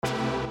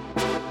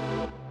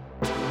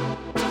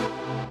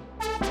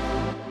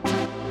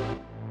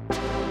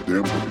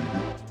damn, Habib.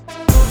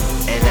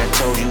 And I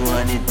told you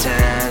 100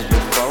 times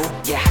before,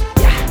 yeah,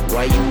 yeah.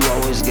 Why you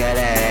always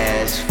gotta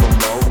ask for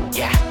more,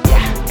 yeah,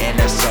 yeah. And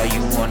I saw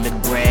you on the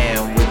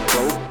ground with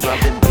coke,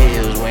 popping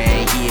pills,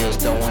 wearing heels,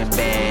 throwing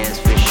bands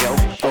for show.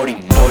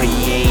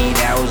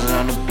 48 hours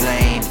on the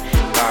plane,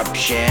 pop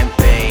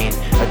champagne,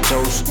 a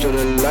toast to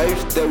the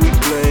life that we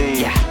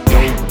claim. Yeah,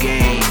 no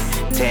gain,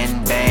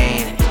 10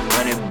 bang,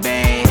 100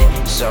 bang,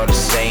 it's all the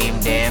same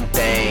damn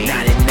thing.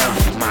 Not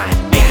enough, my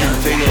making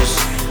figures,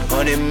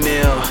 100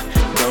 mil.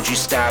 Don't you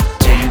stop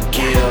till you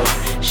kill,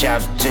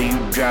 shop till you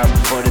drop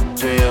for the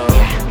thrill.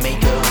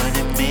 Make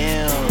 100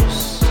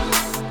 meals,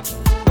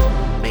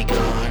 make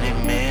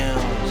 100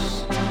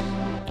 meals.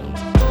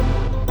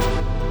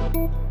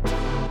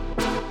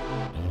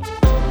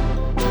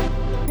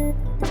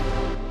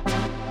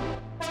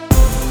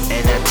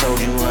 And I told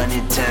you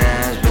 100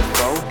 times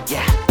before,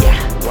 yeah, yeah.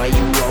 Why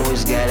you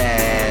always gotta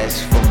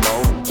ask for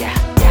more, yeah,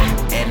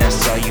 yeah. And I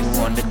saw you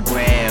on the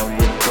ground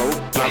with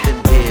coke,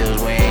 popping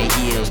pills, wearing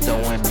heels,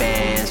 throwing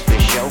bands for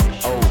show.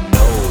 Oh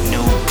no,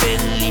 new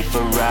Bentley,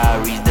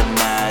 Ferraris, the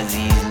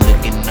Mazzies,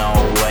 looking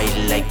all white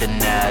like the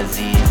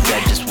Nazis. I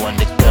just want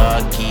the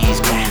car keys,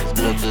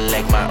 look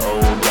like my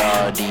old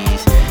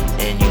Audis,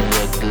 and you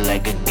look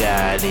like a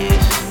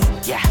goddess.